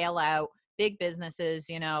it to bail out big businesses.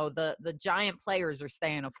 The giant players are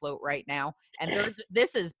staying afloat right now, and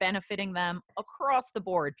this is benefiting them across the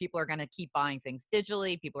board. People are going to keep buying things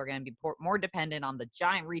digitally. People are going to be more dependent on the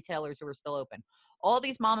giant retailers who are still open. All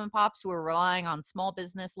these mom and pops who are relying on small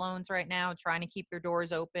business loans right now, trying to keep their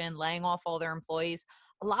doors open, laying off all their employees,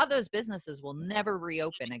 a lot of those businesses will never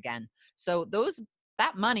reopen again. So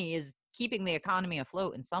that money is keeping the economy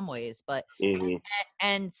afloat in some ways. But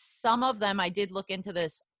and some of them, I did look into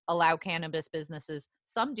this, allow cannabis businesses.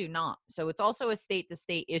 Some do not. So it's also a state to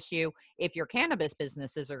state issue if your cannabis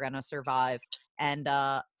businesses are going to survive. And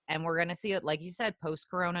we're going to see it, like you said,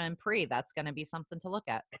 post-corona and pre. That's going to be something to look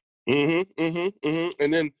at. And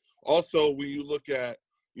then also when you look at,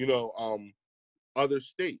 other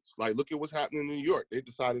states, like look at what's happening in New York. They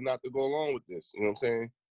decided not to go along with this, you know what I'm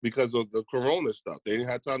saying? Because of the corona stuff. They didn't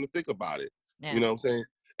have time to think about it. You know what I'm saying?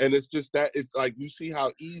 And it's just that, it's like, you see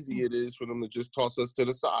how easy it is for them to just toss us to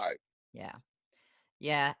the side.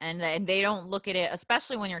 Yeah, and they don't look at it,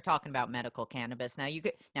 especially when you're talking about medical cannabis.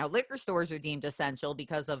 Now liquor stores are deemed essential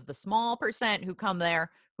because of the small percent who come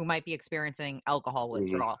there who might be experiencing alcohol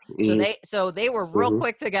withdrawal. So they were real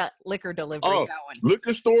quick to get liquor delivery going.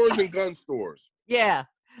 Liquor stores and gun stores. Yeah,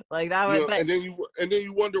 like that was. And then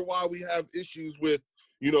you wonder why we have issues with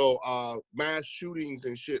mass shootings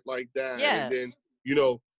and shit like that. Yeah. And then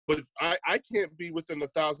but I can't be within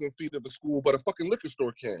 1,000 feet of a school, but a fucking liquor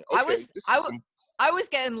store can. Okay, I was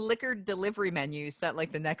getting liquor delivery menus set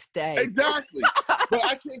like the next day. Exactly. But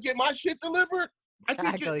I can't get my shit delivered. Exactly.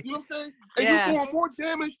 I can't get, you know what I'm saying? And you're doing more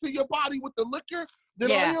damage to your body with the liquor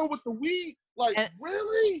than I am with the weed. Like,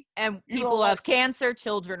 really? And people have cancer,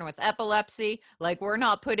 children with epilepsy. Like, we're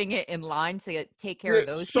not putting it in line to take care of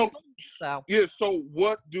those people. So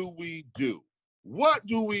what do we do? What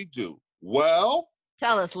do we do? Well,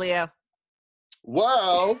 tell us, Leo.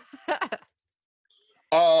 Well,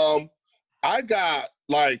 I got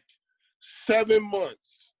like 7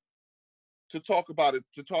 months to talk about it,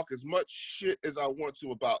 to talk as much shit as I want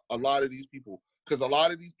to about a lot of these people. Because a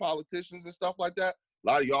lot of these politicians and stuff like that,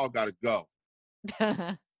 a lot of y'all got to go.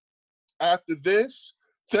 After this,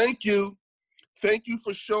 thank you. Thank you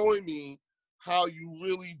for showing me how you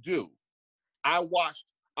really do. I'm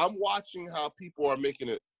watching how people are making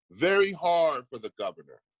it very hard for the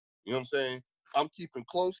governor. You know what I'm saying? I'm keeping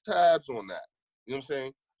close tabs on that. You know what I'm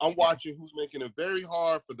saying? I'm watching who's making it very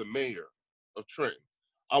hard for the mayor of Trenton.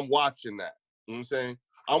 I'm watching that. You know what I'm saying?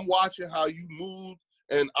 I'm watching how you moved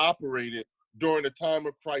and operated during a time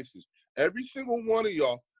of crisis. Every single one of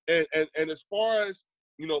y'all, and as far as,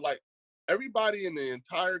 like everybody in the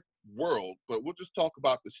entire world, but we'll just talk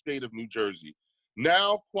about the state of New Jersey,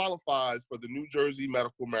 now qualifies for the New Jersey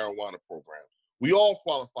Medical Marijuana Program. We all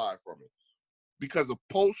qualify from it because of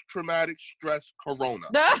post-traumatic stress corona.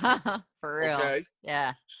 For real. Okay?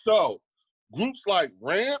 Yeah. So groups like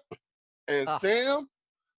RAMP and SAM,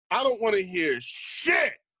 I don't want to hear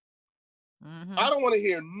shit. I don't want to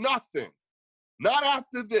hear nothing. Not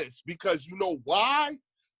after this, because you know why?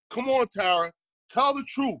 Come on, Tara. Tell the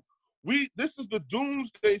truth. this is the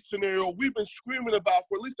doomsday scenario we've been screaming about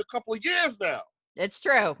for at least a couple of years now. It's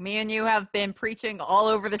true. Me and you have been preaching all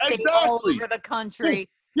over the state, Exactly. all over the country.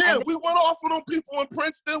 Yeah, we went off on them people in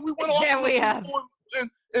Princeton. We went off on people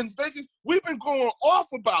in Vegas. We've been going off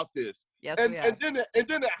about this. Yes, and we have. And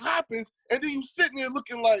then it happens, and then you sitting there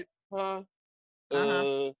looking like, no,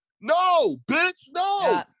 bitch,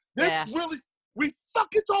 no. Really, we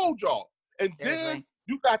fucking told y'all. And Seriously. then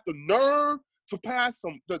you got the nerve to pass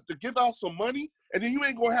to give out some money, and then you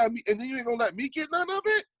ain't gonna have me, and then you ain't gonna let me get none of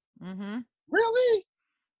it? Mm-hmm. Really?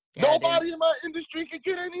 Yeah, Nobody in my industry can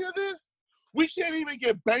get any of this? We can't even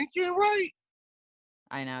get banking right?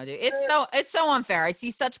 I know, dude. It's so unfair. I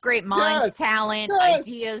see such great minds, talent,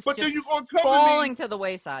 ideas, but just then you're gonna come falling to the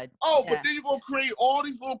wayside. Oh, but then you're gonna create all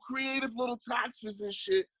these little creative little taxes and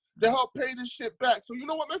shit to help pay this shit back. So you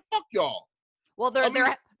know what, man? Fuck y'all. Well, they're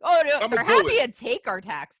happy to take our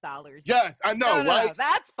tax dollars. Yes, I know, right? No,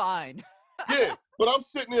 that's fine. Yeah, but I'm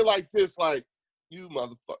sitting there like this, like, you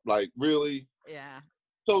motherfucker, like, really? Yeah.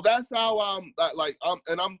 So that's how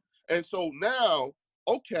and so now,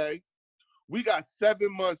 okay, we got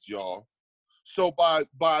 7 months, y'all. So by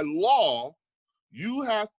law, you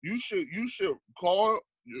should call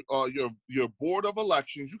your board of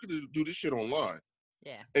elections. You can do this shit online.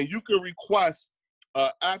 Yeah. And you can request an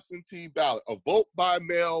absentee ballot, a vote by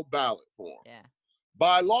mail ballot form. Yeah.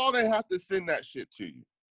 By law, they have to send that shit to you.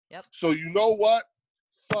 Yep. So you know what?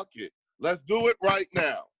 Fuck it. Let's do it right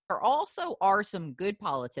now. There also are some good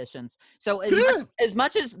politicians. So as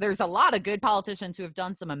much as there's a lot of good politicians who have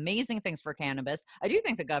done some amazing things for cannabis, I do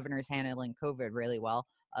think the governor's handling COVID really well.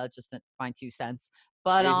 Just my 2 cents.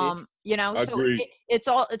 But you know, so it's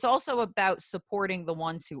also about supporting the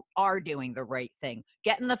ones who are doing the right thing,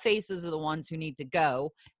 getting the faces of the ones who need to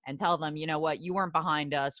go and tell them, you know what, you weren't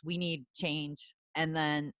behind us. We need change. And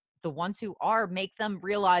then the ones who are, make them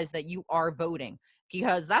realize that you are voting,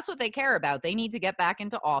 because that's what they care about. They need to get back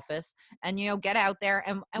into office and, you know, get out there.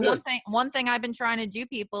 And one thing I've been trying to do,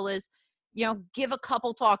 people, is, you know, give a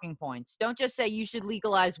couple talking points. Don't just say you should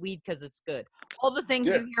legalize weed because it's good. All the things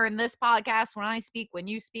you hear in this podcast, when I speak, when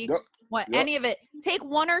you speak, any of it, take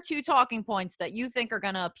 1 or 2 talking points that you think are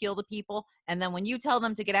going to appeal to people. And then when you tell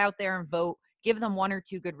them to get out there and vote, give them 1 or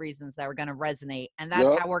 2 good reasons that are going to resonate. And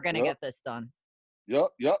that's how we're going to get this done. Yep.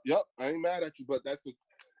 I ain't mad at you, but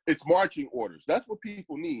it's marching orders. That's what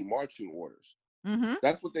people need, marching orders. Mm-hmm.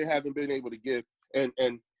 That's what they haven't been able to give. And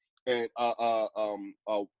I'm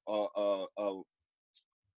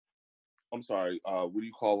sorry, what do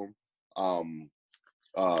you call them?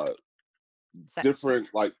 Different,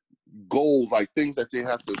 like, goals, like things that they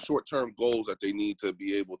have to, short-term goals that they need to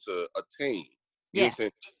be able to attain. You know what I'm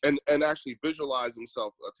saying? And actually visualize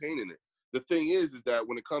themselves attaining it. The thing is that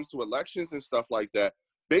when it comes to elections and stuff like that,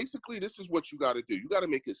 basically this is what you got to do. You got to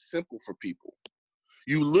make it simple for people.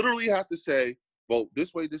 You literally have to say, vote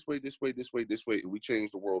this way, this way, this way, this way, this way, and we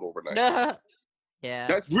change the world overnight. Yeah.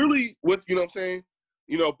 That's really what, you know what I'm saying?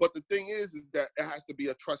 You know, but the thing is that it has to be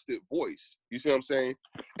a trusted voice. You see what I'm saying?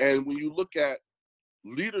 And when you look at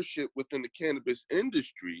leadership within the cannabis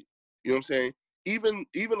industry, you know what I'm saying? Even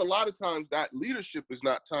a lot of times that leadership is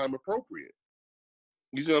not time appropriate.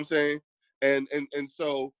 You see what I'm saying? And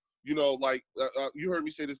so, you know, like you heard me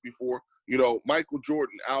say this before, you know, Michael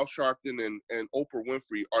Jordan, Al Sharpton, and Oprah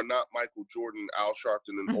Winfrey are not Michael Jordan, Al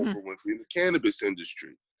Sharpton, and Oprah Winfrey in the cannabis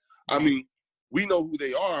industry. I mean, we know who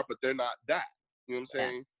they are, but they're not that. You know what I'm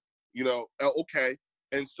saying? You know, okay.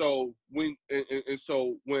 And so when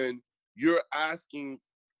you're asking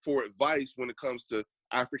for advice when it comes to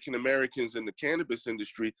African Americans in the cannabis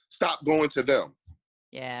industry, stop going to them.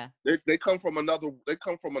 Yeah. They come from another land.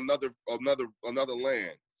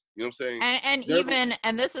 You know what I'm saying?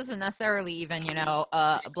 And this isn't necessarily even, you know,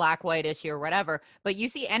 a black, white issue or whatever, but you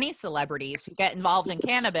see any celebrities who get involved in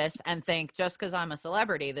cannabis and think, just because I'm a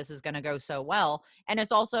celebrity, this is going to go so well. And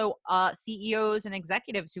it's also CEOs and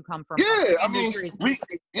executives who come from industries.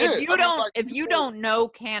 If you don't know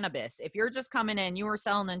cannabis, if you're just coming in, you were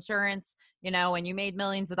selling insurance, you know, and you made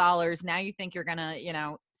millions of dollars, now you think you're going to, you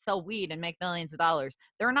know, sell weed and make millions of dollars.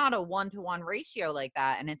 They're not a 1-to-1 ratio like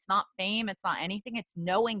that. And it's not fame. It's not anything. It's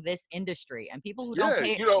knowing this industry and people who don't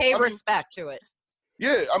pay respect to it.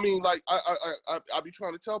 Yeah. I mean, like I be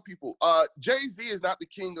trying to tell people, Jay-Z is not the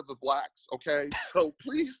king of the blacks. Okay. So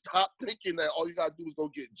please stop thinking that all you got to do is go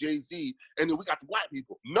get Jay-Z and then we got the black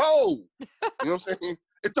people. No, you know what I'm saying?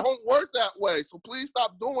 It don't work that way. So please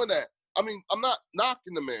stop doing that. I mean, I'm not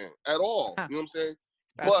knocking the man at all. You know what I'm saying?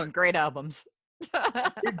 Got some great albums.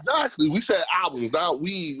 Exactly. We said albums, not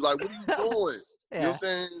weed. Like, what are you doing? You know what I'm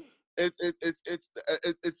saying?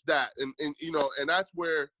 it's that, and you know, and that's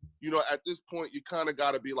where, you know, at this point you kind of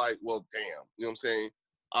got to be like, well, damn, you know what I'm saying?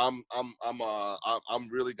 I'm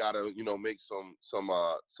really gotta, you know, make some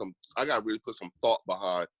I gotta really put some thought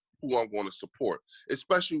behind who I'm going to support,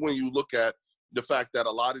 especially when you look at the fact that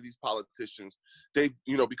a lot of these politicians, they,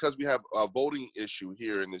 you know, because we have a voting issue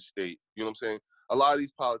here in this state, you know what I'm saying? A lot of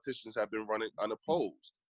these politicians have been running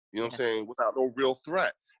unopposed, you know what I'm saying, without no real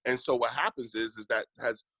threat. And so what happens is that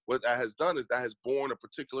what that has done is that has born a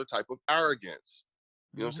particular type of arrogance,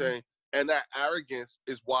 you know what I'm saying? And that arrogance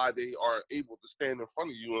is why they are able to stand in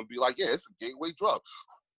front of you and be like, yeah, it's a gateway drug.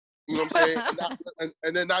 You know what I'm saying?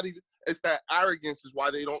 And then not even, it's that arrogance is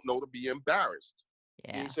why they don't know to be embarrassed.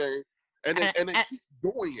 You know what I'm saying? And they keep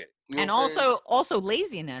doing it. You know and also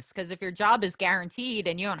laziness, because if your job is guaranteed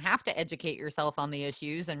and you don't have to educate yourself on the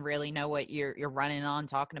issues and really know what you're running on,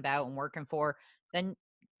 talking about, and working for, then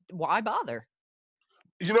why bother?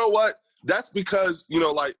 You know what? That's because, you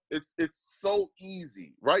know, like it's so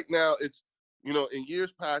easy right now. It's, you know, in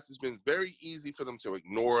years past, it's been very easy for them to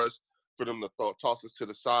ignore us, for them to toss us to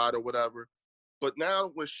the side or whatever. But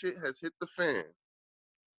now when shit has hit the fan,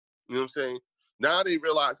 you know what I'm saying? Now they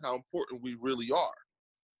realize how important we really are.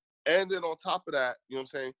 And then on top of that, you know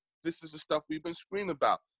what I'm saying? This is the stuff we've been screaming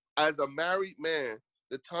about. As a married man,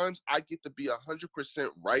 the times I get to be 100%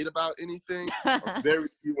 right about anything are very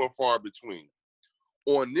few and far between.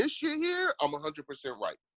 On this shit here, I'm 100%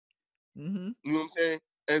 right. You know what I'm saying?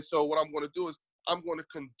 And so what I'm going to do is I'm going to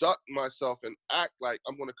conduct myself and act like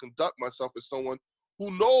I'm going to conduct myself as someone who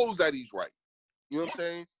knows that he's right. You know what I'm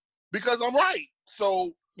saying? Because I'm right.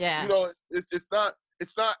 So, you know, it's not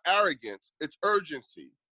arrogance, it's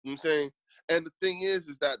urgency. You know what I'm saying? And the thing is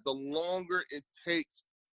that the longer it takes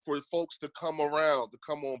for folks to come around, to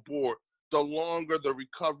come on board, the longer the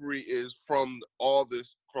recovery is from all of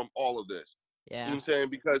this. You know what I'm saying?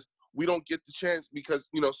 Because we don't get the chance, because,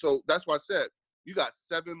 you know, so that's why I said, you got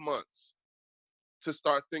 7 months to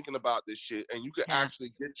start thinking about this shit, and you can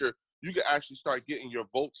actually start getting your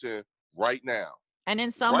votes in right now. And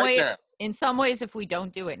in some ways, if we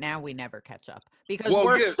don't do it now, we never catch up, because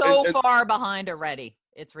we're far behind already.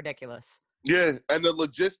 It's ridiculous. Yeah, and the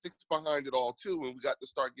logistics behind it all too, and we got to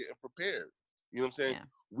start getting prepared. You know what I'm saying? Yeah.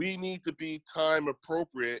 We need to be time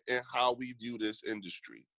appropriate in how we view this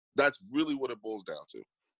industry. That's really what it boils down to.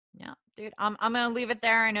 Yeah, dude, I'm going to leave it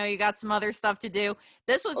there. I know you got some other stuff to do.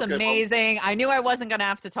 This was amazing. I knew I wasn't going to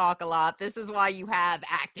have to talk a lot. This is why you have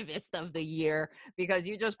Activist of the Year, because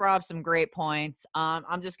you just brought up some great points.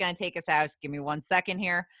 I'm just going to take us out. Just give me 1 second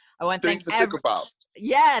here. I want to think about.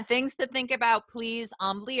 Yeah, things to think about, please.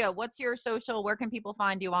 Leo, what's your social? Where can people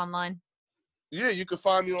find you online? Yeah, you can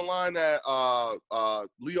find me online at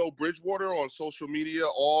Leo Bridgewater on social media,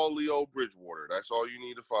 all Leo Bridgewater. That's all you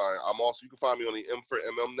need to find. You can find me on the M for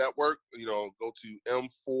MM network. You know, go to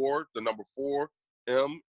M4, the number 4,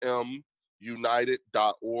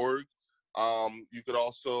 mmunited.org. You could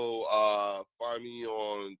also find me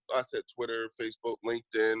on, I said, Twitter, Facebook,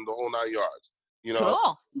 LinkedIn, the whole 9 yards. You know,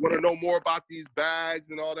 cool. You want to know more about these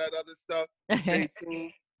bags and all that other stuff, stay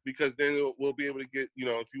tuned. Because then we'll be able to get, you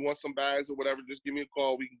know, if you want some bags or whatever, just give me a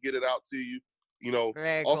call. We can get it out to you. You know,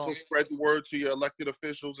 also spread the word to your elected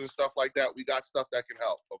officials and stuff like that. We got stuff that can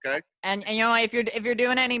help. Okay. And you know, if you're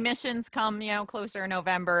doing any missions, come, you know, closer in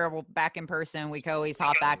November, we'll back in person. We can always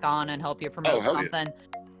hop back on and help you promote something.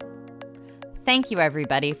 Yeah. Thank you,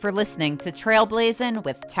 everybody, for listening to Trailblazing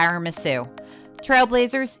with Tara Masu.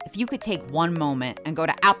 Trailblazers, if you could take one moment and go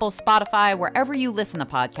to Apple, Spotify, wherever you listen to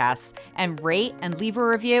podcasts, and rate and leave a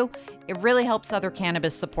review, it really helps other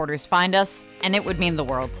cannabis supporters find us, and it would mean the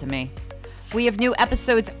world to me. We have new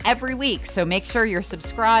episodes every week, so make sure you're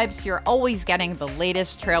subscribed so you're always getting the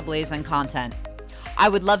latest Trailblazing content. I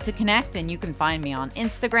would love to connect, and you can find me on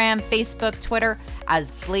Instagram, Facebook, Twitter as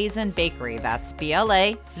Blazin Bakery. That's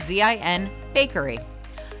BLAZIN Bakery.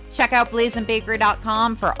 Check out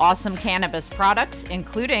blazinbakery.com for awesome cannabis products,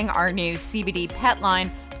 including our new CBD pet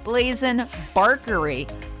line, Blazin Barkery,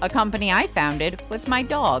 a company I founded with my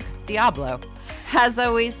dog, Diablo. As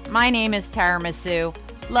always, my name is Tara Masu.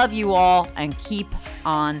 Love you all, and keep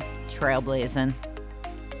on trailblazing.